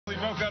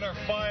Now we've got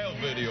our file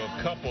video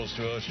of couples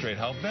to illustrate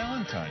how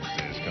Valentine's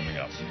Day is coming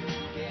up.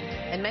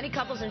 And many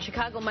couples in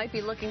Chicago might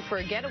be looking for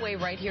a getaway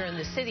right here in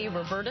the city.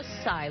 Roberta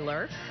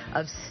Seiler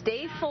of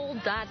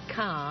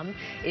Stayful.com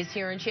is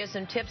here, and she has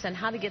some tips on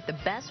how to get the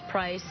best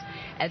price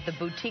at the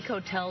boutique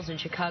hotels in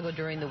Chicago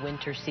during the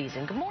winter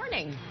season. Good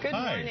morning. Good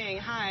morning.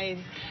 Hi.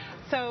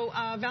 So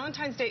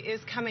Valentine's Day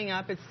is coming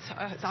up.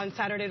 It's on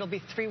Saturday. It'll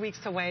be 3 weeks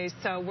away.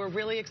 So we're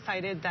really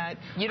excited that...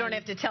 You don't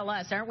have to tell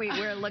us, aren't we?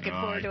 We're looking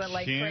forward to it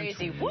like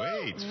crazy.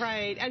 Wait.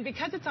 Right. And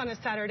because it's on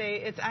a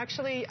Saturday, it's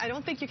actually, I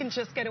don't think you can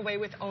just get away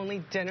with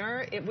only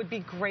dinner. It would be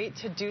great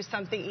to do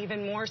something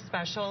even more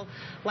special,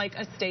 like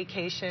a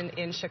staycation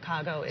in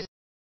Chicago.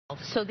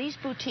 So these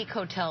boutique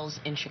hotels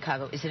in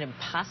Chicago, is it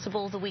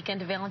impossible the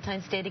weekend of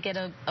Valentine's Day to get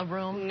a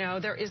room? No,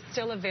 there is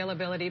still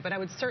availability, but I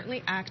would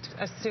certainly act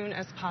as soon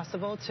as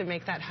possible to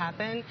make that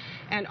happen.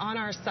 And on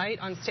our site,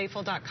 on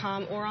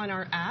Stayful.com, or on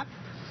our app,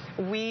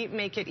 we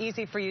make it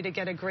easy for you to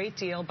get a great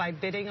deal by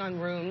bidding on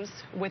rooms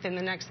within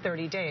the next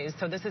 30 days.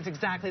 So this is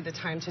exactly the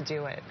time to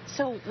do it.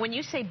 So when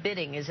you say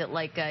bidding, is it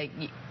like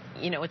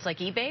it's like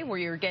eBay where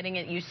you're getting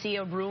it, you see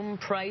a room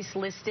price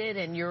listed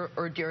and or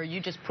are you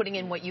just putting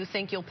in what you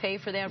think you'll pay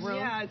for that room?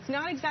 Yeah, it's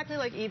not exactly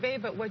like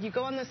eBay, but when you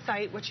go on the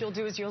site, what you'll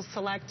do is you'll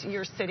select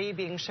your city,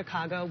 being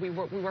Chicago. We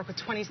work with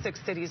 26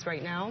 cities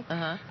right now.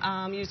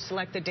 You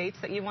select the dates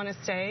that you want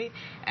to stay,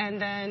 and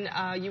then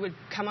you would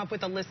come up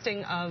with a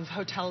listing of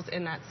hotels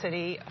in that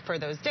city for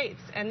those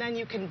dates, and then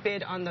you can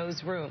bid on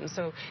those rooms.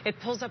 So it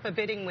pulls up a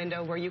bidding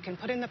window where you can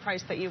put in the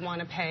price that you want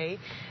to pay,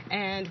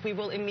 and we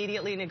will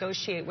immediately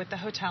negotiate with the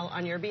hotel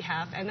on your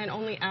behalf, and then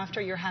only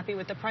after you're happy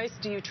with the price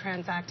do you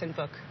transact and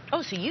book.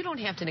 Oh, so you don't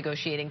have to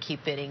negotiate and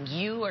keep bidding.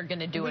 You are going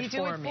to do it for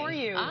me. We do it for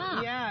you.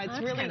 Yeah, it's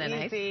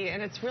really easy,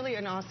 and it's really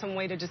an awesome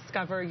way to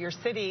discover your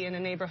city in a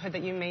neighborhood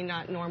that you may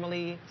not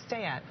normally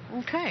stay at.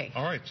 Okay.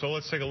 All right, so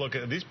let's take a look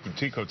at these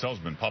boutique hotels.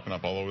 Have been popping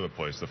up all over the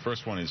place. The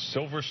first one is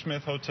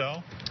Silversmith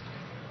Hotel.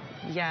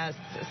 Yes,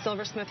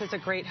 Silversmith is a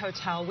great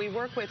hotel. We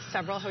work with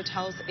several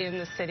hotels in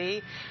the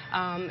city,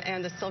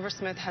 and the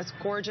Silversmith has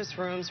gorgeous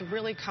rooms,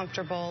 really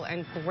comfortable,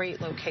 and great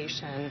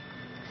location.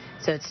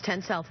 So it's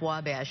 10 South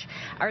Wabash.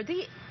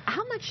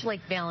 How much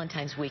like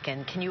Valentine's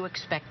weekend can you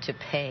expect to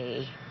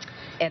pay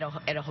at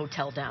a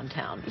hotel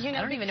downtown? I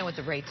don't even know what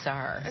the rates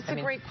are. It's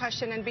a great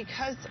question, and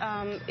because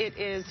it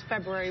is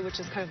February, which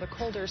is kind of a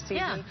colder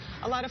season,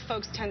 a lot of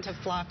folks tend to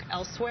flock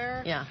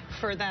elsewhere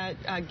for that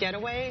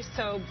getaway.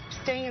 So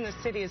staying in the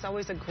city is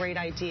always a great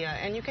idea,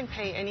 and you can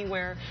pay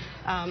anywhere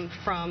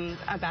from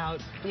about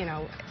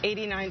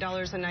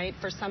 $89 a night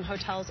for some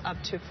hotels up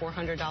to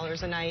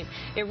 $400 a night.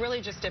 It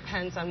really just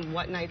depends on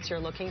what nights you're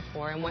looking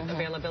for and what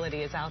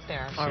availability is out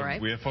there. So all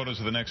right. We have photos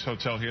of the next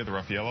hotel here, the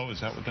Raffaello.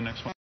 Is that what the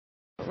next one?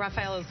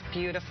 Raphael is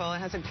beautiful. It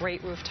has a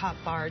great rooftop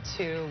bar,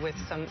 too, with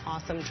some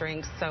awesome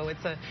drinks. So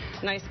it's a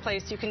nice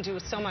place. You can do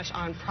so much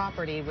on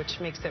property, which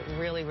makes it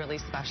really, really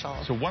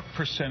special. So what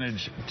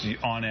percentage,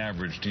 on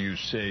average, do you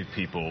save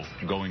people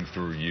going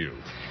through you?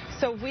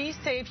 So we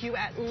save you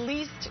at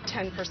least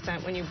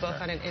 10% when you book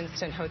on an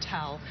instant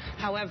hotel.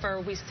 However,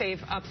 we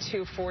save up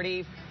to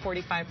 40,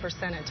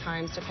 45% at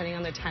times, depending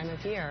on the time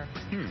of year.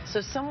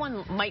 So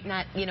someone might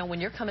not,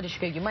 when you're coming to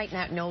Chicago, you might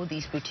not know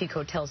these boutique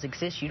hotels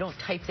exist. You don't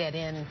type that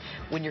in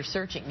when you're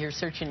searching. You're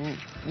searching,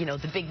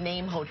 the big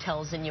name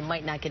hotels, and you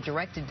might not get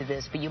directed to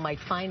this, but you might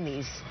find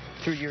these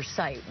through your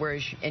site,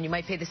 and you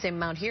might pay the same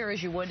amount here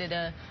as you would at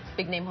a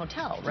big name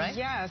hotel, right?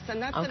 Yes,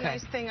 and that's the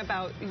nice thing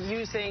about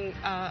using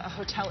a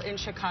hotel in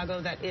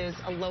Chicago that is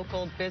a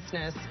local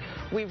business.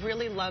 We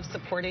really love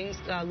supporting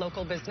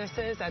local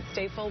businesses at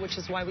Stayful, which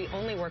is why we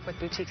only work with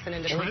boutiques and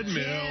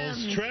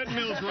independent.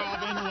 Treadmills,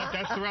 Robin. Look,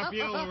 that's the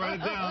Raffaello. Write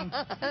it down.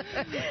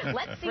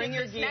 Let's see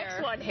if this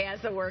next one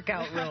has a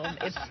workout room.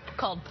 It's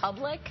called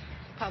Public.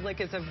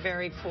 Public is a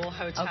very cool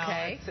hotel.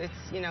 Okay.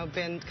 It's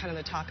been kind of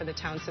the talk of the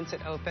town since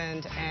it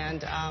opened,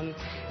 and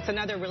it's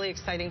another really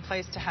exciting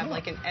place to have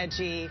like an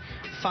edgy,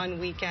 fun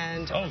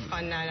weekend or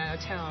fun night out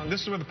of town.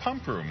 This is where the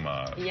pump room.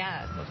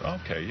 Yes.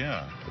 Okay,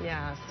 yeah.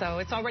 Yeah, so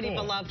it's already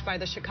beloved by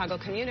the Chicago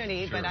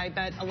community, but I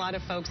bet a lot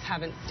of folks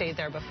haven't stayed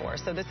there before.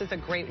 So this is a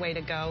great way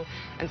to go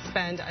and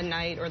spend a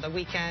night or the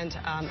weekend,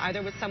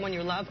 either with someone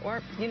you love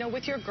or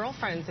with your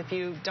girlfriends if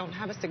you don't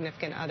have a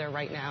significant other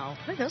right now.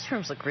 Boy, those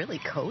rooms look really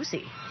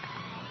cozy.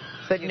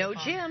 But no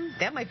gym.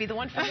 That might be the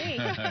one for me.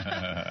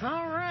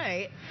 All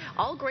right.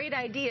 All great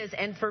ideas.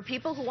 And for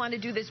people who want to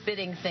do this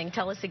bidding thing,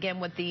 tell us again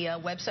what the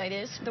website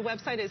is. The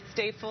website is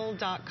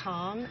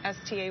Stayful.com,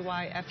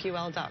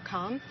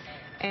 Stayful.com.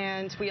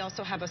 And we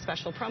also have a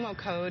special promo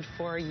code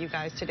for you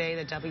guys today,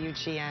 the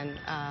WGN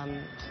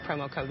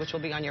promo code, which will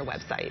be on your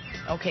website.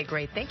 Okay,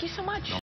 great. Thank you so much.